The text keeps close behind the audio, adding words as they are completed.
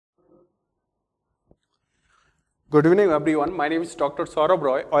Good evening everyone, my name is Dr. Saurabh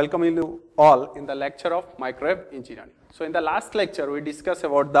Roy. Welcome you all in the lecture of microwave engineering. So in the last lecture we discussed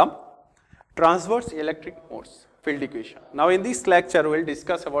about the transverse electric modes field equation. Now in this lecture we will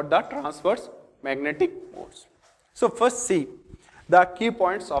discuss about the transverse magnetic modes. So first see the key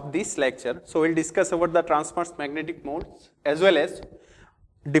points of this lecture. So we will discuss about the transverse magnetic modes as well as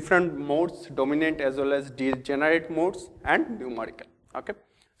different modes, dominant as well as degenerate modes and numerical. Okay.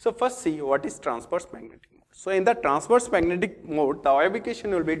 So first see what is transverse magnetic mode. So in the transverse magnetic mode, the wave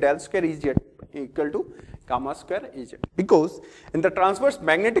equation will be del square Ez equal to gamma square Ez. Because in the transverse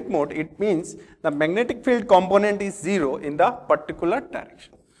magnetic mode, it means the magnetic field component is 0 in the particular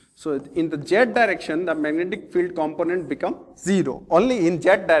direction. So in the z direction, the magnetic field component becomes 0. Only in z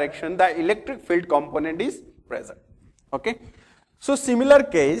direction, the electric field component is present. Okay. So similar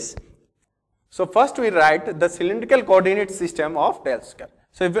case, so first we write the cylindrical coordinate system of del square.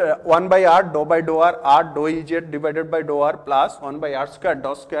 So if 1 by r dou by dou r dou Ez divided by dou r plus 1 by r square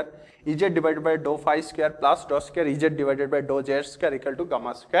dou square Ez divided by dou phi square plus dou square Ez divided by dou z square equal to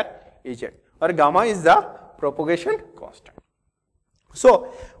gamma square Ez, or gamma is the propagation constant.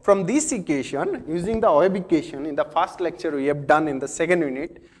 So from this equation, using the wave equation in the first lecture we have done in the second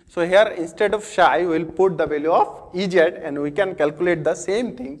unit. So here instead of psi we will put the value of Ez and we can calculate the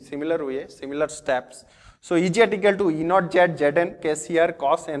same thing, similar way, similar steps. So Ez equal to E naught z Zn Kcr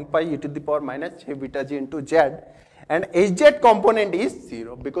cos n pi e to the power minus j beta g into z, and Hz component is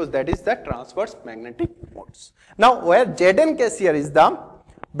 0 because that is the transverse magnetic modes. Now where Zn Kcr is the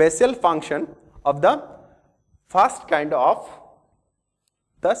Bessel function of the first kind of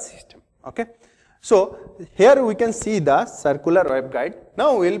the system. Okay. So here we can see the circular waveguide.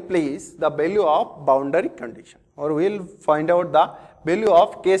 Now we will place the value of boundary condition, or we will find out the value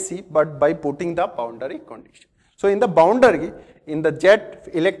of Kc but by putting the boundary condition. So in the boundary, in the jet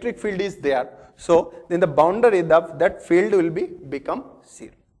electric field is there. So in the boundary that field will become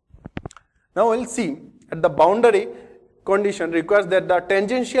 0. Now we will see at the boundary condition requires that the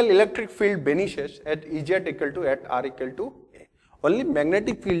tangential electric field vanishes at Ez equal to at r equal to a. Only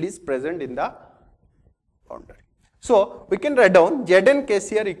magnetic field is present in the boundary. So we can write down Zn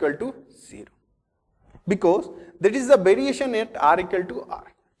Kcr equal to 0 because that is the variation at r equal to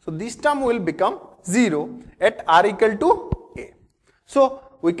r. So this term will become 0 at r equal to a. So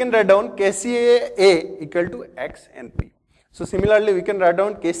we can write down Kca a equal to x and p. So similarly we can write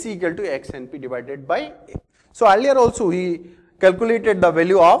down Kc equal to x and p divided by a. So earlier also we calculated the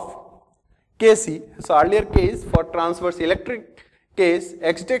value of Kc. So earlier case for transverse electric case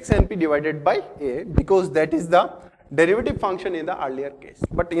x dash and p divided by a because that is the derivative function in the earlier case.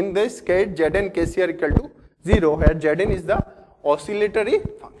 But in this case Zn Kcr equal to 0 where Zn is the oscillatory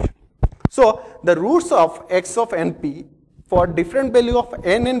function. So the roots of x of np for different value of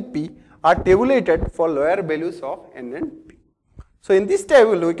n and p are tabulated for lower values of n and p. So in this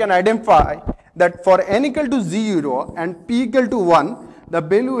table we can identify that for n equal to 0 and p equal to 1 the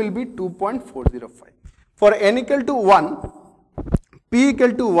value will be 2.405. For n equal to 1, p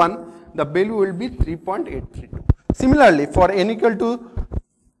equal to 1 the value will be 3.832. Similarly for n equal to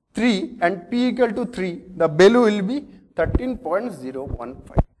 3 and p equal to 3 the value will be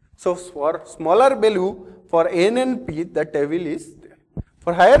 13.015. So for smaller value for n and p the table is there.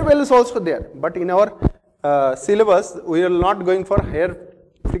 For higher values also there, but in our syllabus we are not going for higher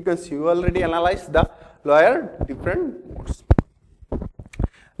frequency. We already analyzed the lower different modes.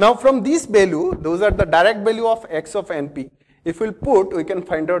 Now from this value, those are the direct value of x of np. If we put, we can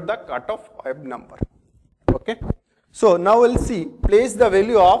find out the cutoff wave number. Okay. So now we'll see, place the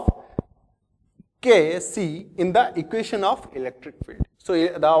value of Kc in the equation of electric field. So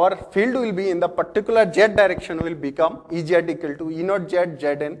our field will be in the particular z direction will become Ez equal to E naught z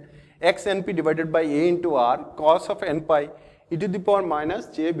Zn x np divided by a into r cos of n pi e to the power minus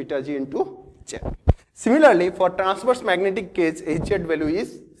j beta g into z. Similarly for transverse magnetic case Hz value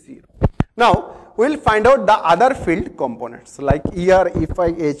is 0. Now we will find out the other field components like Er,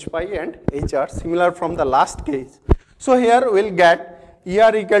 Eϕ, Hϕ and Hr similar from the last case. So here we will get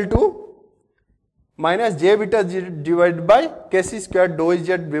Er equal to minus j beta g divided by Kc square dou Ez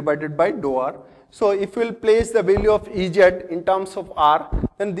divided by dou r. So if we will place the value of Ez in terms of r,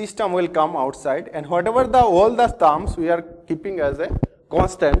 then this term will come outside, and whatever all the terms we are keeping as a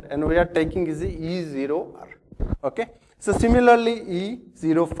constant and we are taking is E0r. Okay. So similarly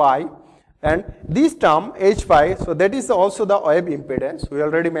E0 phi and this term H phi, so that is also the wave impedance. We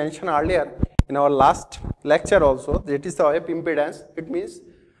already mentioned earlier in our last lecture also, that is the wave impedance. It means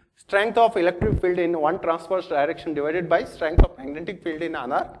strength of electric field in one transverse direction divided by strength of magnetic field in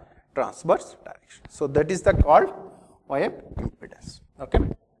another transverse direction. So that is the called wave impedance. Okay.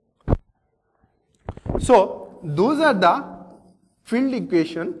 So those are the field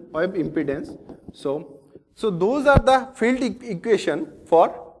equation of impedance. So those are the field equation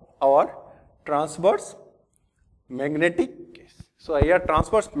for our transverse magnetic case. So here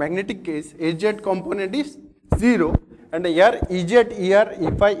transverse magnetic case, HZ component is 0 and here EZ, ER,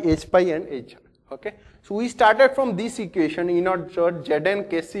 EPhi, Hphi and HR. Okay. So we started from this equation, E naught dot Zn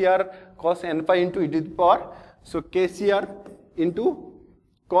KCR cos n phi into e to the power. So KCR into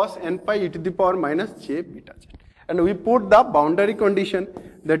cos n pi e to the power minus j beta z. And we put the boundary condition,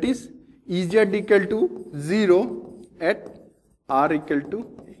 that is Ez equal to 0 at r equal to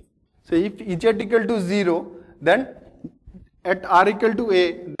a. So if Ez equal to 0, then at r equal to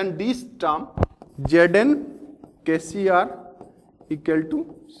a, then this term Zn KCR equal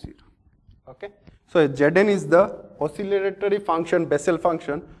to 0. Okay. So Zn is the oscillatory function, Bessel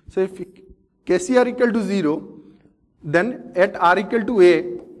function. So if KCR equal to 0, then at r equal to a,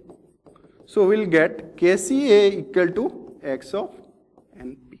 so we'll get KCA equal to x of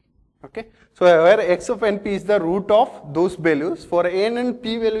np. Okay. So where x of np is the root of those values, for n and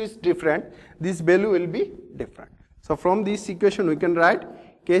p value is different, this value will be different. So from this equation we can write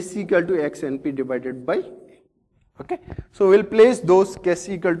Kc equal to x np divided by a. Okay. So we'll place those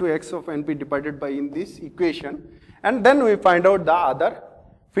Kc equal to x of np divided by in this equation, and then we find out the other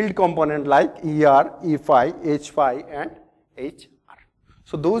field component like ER, EPhi, Hphi and HR.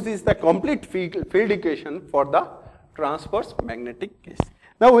 So those is the complete field equation for the transverse magnetic case.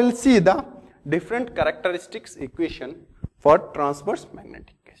 Now we will see the different characteristics equation for transverse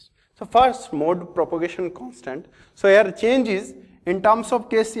magnetic case. So first, mode propagation constant. So here change is in terms of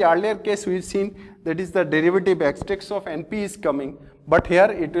Kc. Earlier case we have seen, that is the derivative x of np is coming, but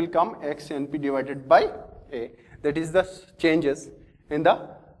here it will come x np divided by a. That is the changes in the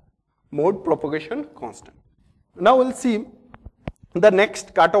mode propagation constant. Now we will see the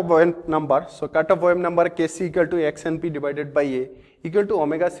next cutoff wave number. So cutoff wave number Kc equal to x np divided by a equal to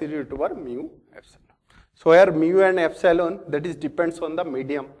omega c root over mu epsilon. So here mu and epsilon, that is depends on the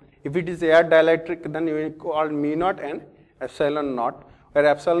medium. If it is air dielectric, then you will call mu naught and epsilon naught, where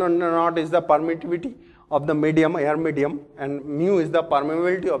epsilon naught is the permittivity of the medium, air medium, and mu is the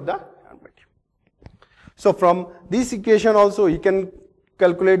permeability of the air medium. So from this equation also you can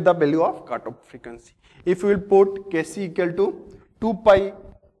calculate the value of cutoff frequency. If we will put Kc equal to 2 pi,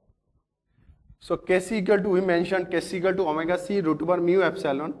 so Kc equal to, we mentioned Kc equal to omega c root over mu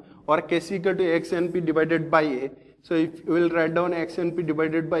epsilon, or Kc equal to x np divided by a. So if we will write down x np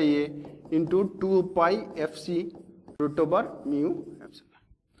divided by a into 2 pi fc root over mu epsilon.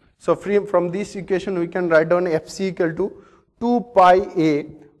 So from this equation we can write down fc equal to 2 pi a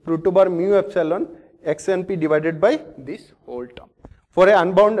root over mu epsilon x np divided by this whole term. For a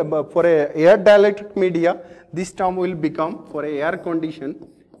unbound, for a air dielectric media, this term will become, for a air condition,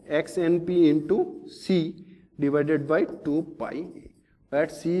 x np into c divided by 2 pi a, where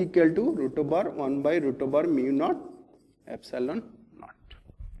c equal to root over 1 by root over mu naught epsilon naught.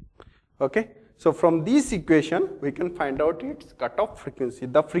 Okay. So from this equation we can find out its cutoff frequency,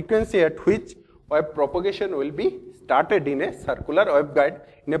 the frequency at which wave propagation will be started in a circular waveguide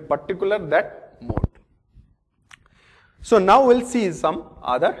in a particular that mode. So now we'll see some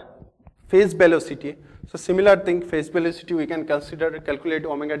other phase velocity. So similar thing, phase velocity we can consider, calculate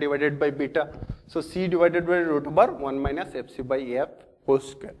omega divided by beta. So c divided by root over 1 minus fc by f whole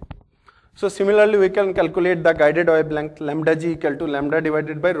square. So similarly we can calculate the guided wavelength lambda g equal to lambda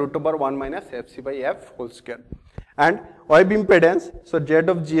divided by root over 1 minus fc by f whole square. And wave impedance, so z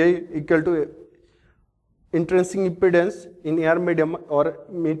of gi equal to intrinsic impedance in air medium or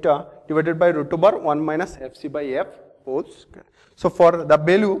meta divided by root over 1 minus fc by f whole square. So for the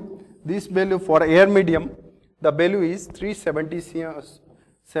value, this value for air medium, the value is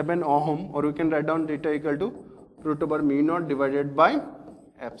 377 ohm, or we can write down theta equal to root over mu naught divided by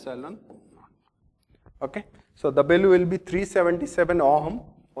epsilon naught. Okay. So the value will be 377 ohm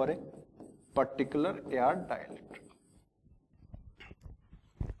for a particular air dielectric.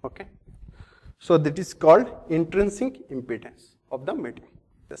 Okay. So that is called intrinsic impedance of the medium.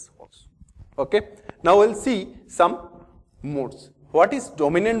 This also. Okay. Now we'll see some modes. What is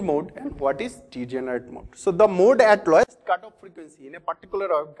dominant mode and what is degenerate mode? So the mode at lowest cutoff frequency in a particular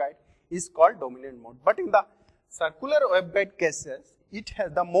waveguide is called dominant mode. But in the circular waveguide cases, it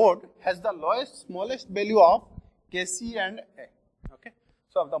has the mode has the lowest smallest value of Kc and A. Okay.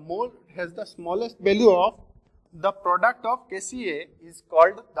 So the mode has the smallest value of the product of Kca is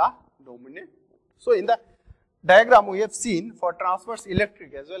called the dominant. So in the diagram we have seen for transverse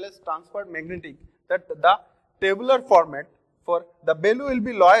electric as well as transverse magnetic that the tabular format for the value will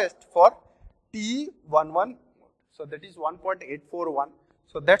be lowest for TE11 mode. So that is 1.841.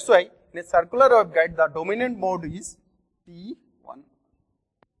 So that's why in a circular waveguide, the dominant mode is T1.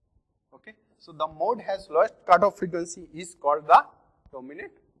 Okay. So the mode has lowest cutoff frequency is called the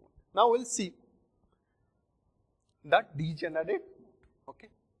dominant mode. Now we'll see the degenerate mode. Okay.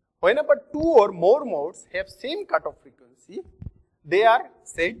 Whenever two or more modes have same cutoff frequency, they are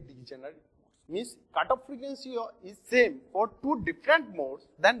said degenerate modes. Means cutoff frequency is same for two different modes,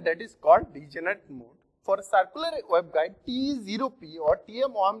 then that is called degenerate mode. For a circular waveguide, T0P or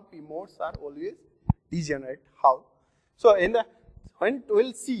TM1P modes are always degenerate. How? So when we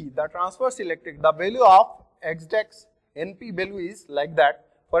will see the transverse electric, the value of X dash NP value is like that.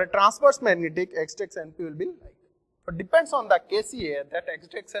 For a transverse magnetic, X dash NP will be like that. But depends on the KCA, that X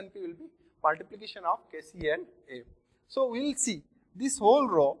dash NP will be multiplication of KCA and A. So we will see this whole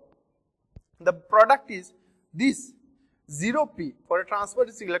row, the product is this 0P. For a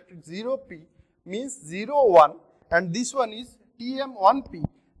transverse electric, 0P means 0, 1, and this one is TM1P.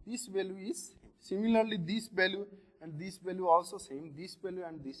 This value is similarly this value and this value also same, this value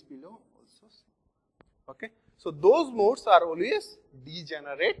and this value also same. Okay. So those modes are always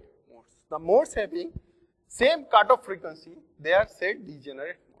degenerate modes. The modes having same cutoff frequency, they are said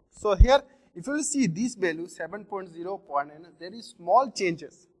degenerate modes. So here if you will see this value 7.0.9, there is small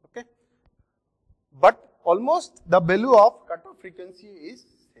changes. Okay. But almost the value of cutoff frequency is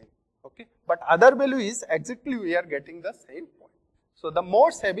same. Okay. But other value is exactly we are getting the same point. So the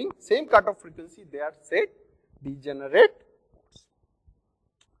modes having same cutoff frequency, they are said degenerate modes.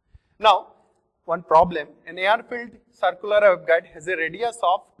 Now one problem, an air-filled circular waveguide has a radius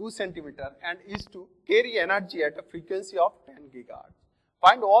of 2 cm and is to carry energy at a frequency of 10 GHz.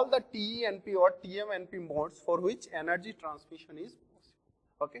 Find all the TENP or TMNP modes for which energy transmission is possible.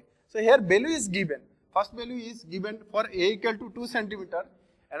 Okay. So here value is given. First value is given for A equal to 2 cm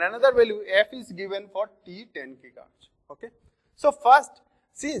and another value F is given for T 10 GHz. Okay. So first,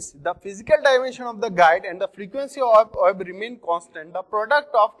 since the physical dimension of the guide and the frequency of wave remain constant, the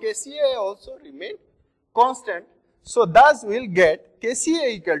product of KCA also remain constant. So thus we will get KCA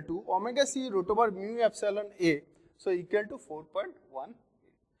equal to omega C root over mu epsilon A, so equal to 4.1.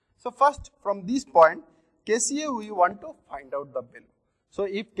 So first from this point KCA we want to find out the value. So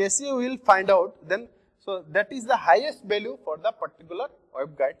if KCA we will find out, then so that is the highest value for the particular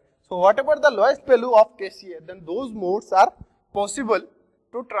waveguide. So whatever the lowest value of KCA, then those modes are possible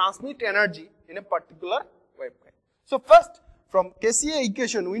to transmit energy in a particular waveguide. So first from KCA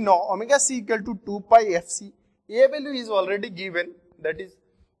equation we know omega C equal to 2 pi Fc. A value is already given, that is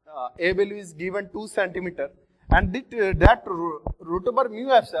A value is given 2 cm and that root over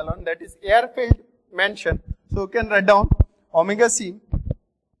mu epsilon, that is air-filled mention. So you can write down omega C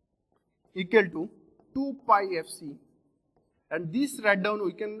equal to 2 pi Fc and this write down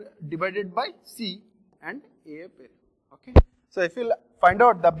we can divide it by C and A value. Okay. So if you find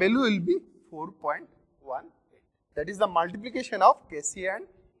out, the value will be 4.18. That is the multiplication of KCA and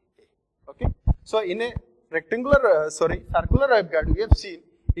A. Okay. So in a rectangular, circular waveguide, we have seen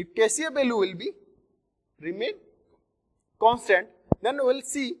if KCA value will be remain constant, then we will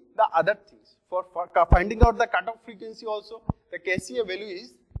see the other things. For finding out the cutoff frequency also, the KCA value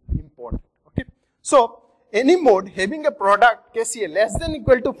is important. Okay. So any mode having a product KCA less than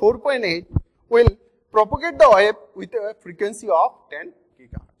equal to 4.8 will propagate the wave with a frequency of 10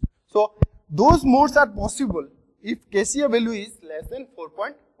 GHz. So those modes are possible if KCA value is less than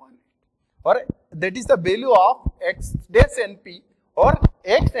 4.18 or that is the value of X dash NP or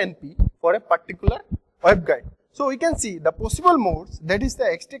X NP for a particular waveguide. So we can see the possible modes, that is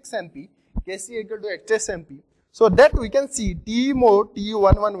the X dash NP, KCA equal to X dash NP. So that we can see TE mode,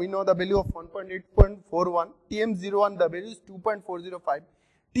 TE11 we know the value of 1.8.41, TM01 the value is 2.405,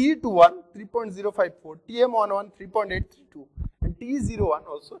 TE21 3.054, TM11 3.832 and TE01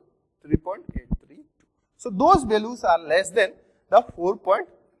 also 3.832. So those values are less than the 4.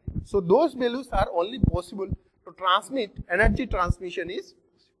 So those values are only possible to transmit, energy transmission is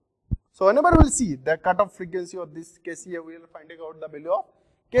possible. So whenever we will see the cutoff frequency of this KCA, we will finding out the value of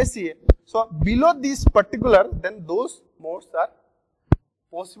KCA. So below this particular, then those modes are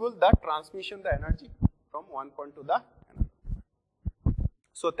possible, the transmission the energy from one point to the another.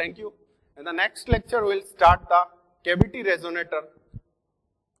 So thank you. In the next lecture we will start the cavity resonator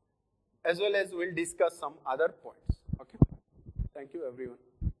as well as we will discuss some other points. Okay. Thank you everyone.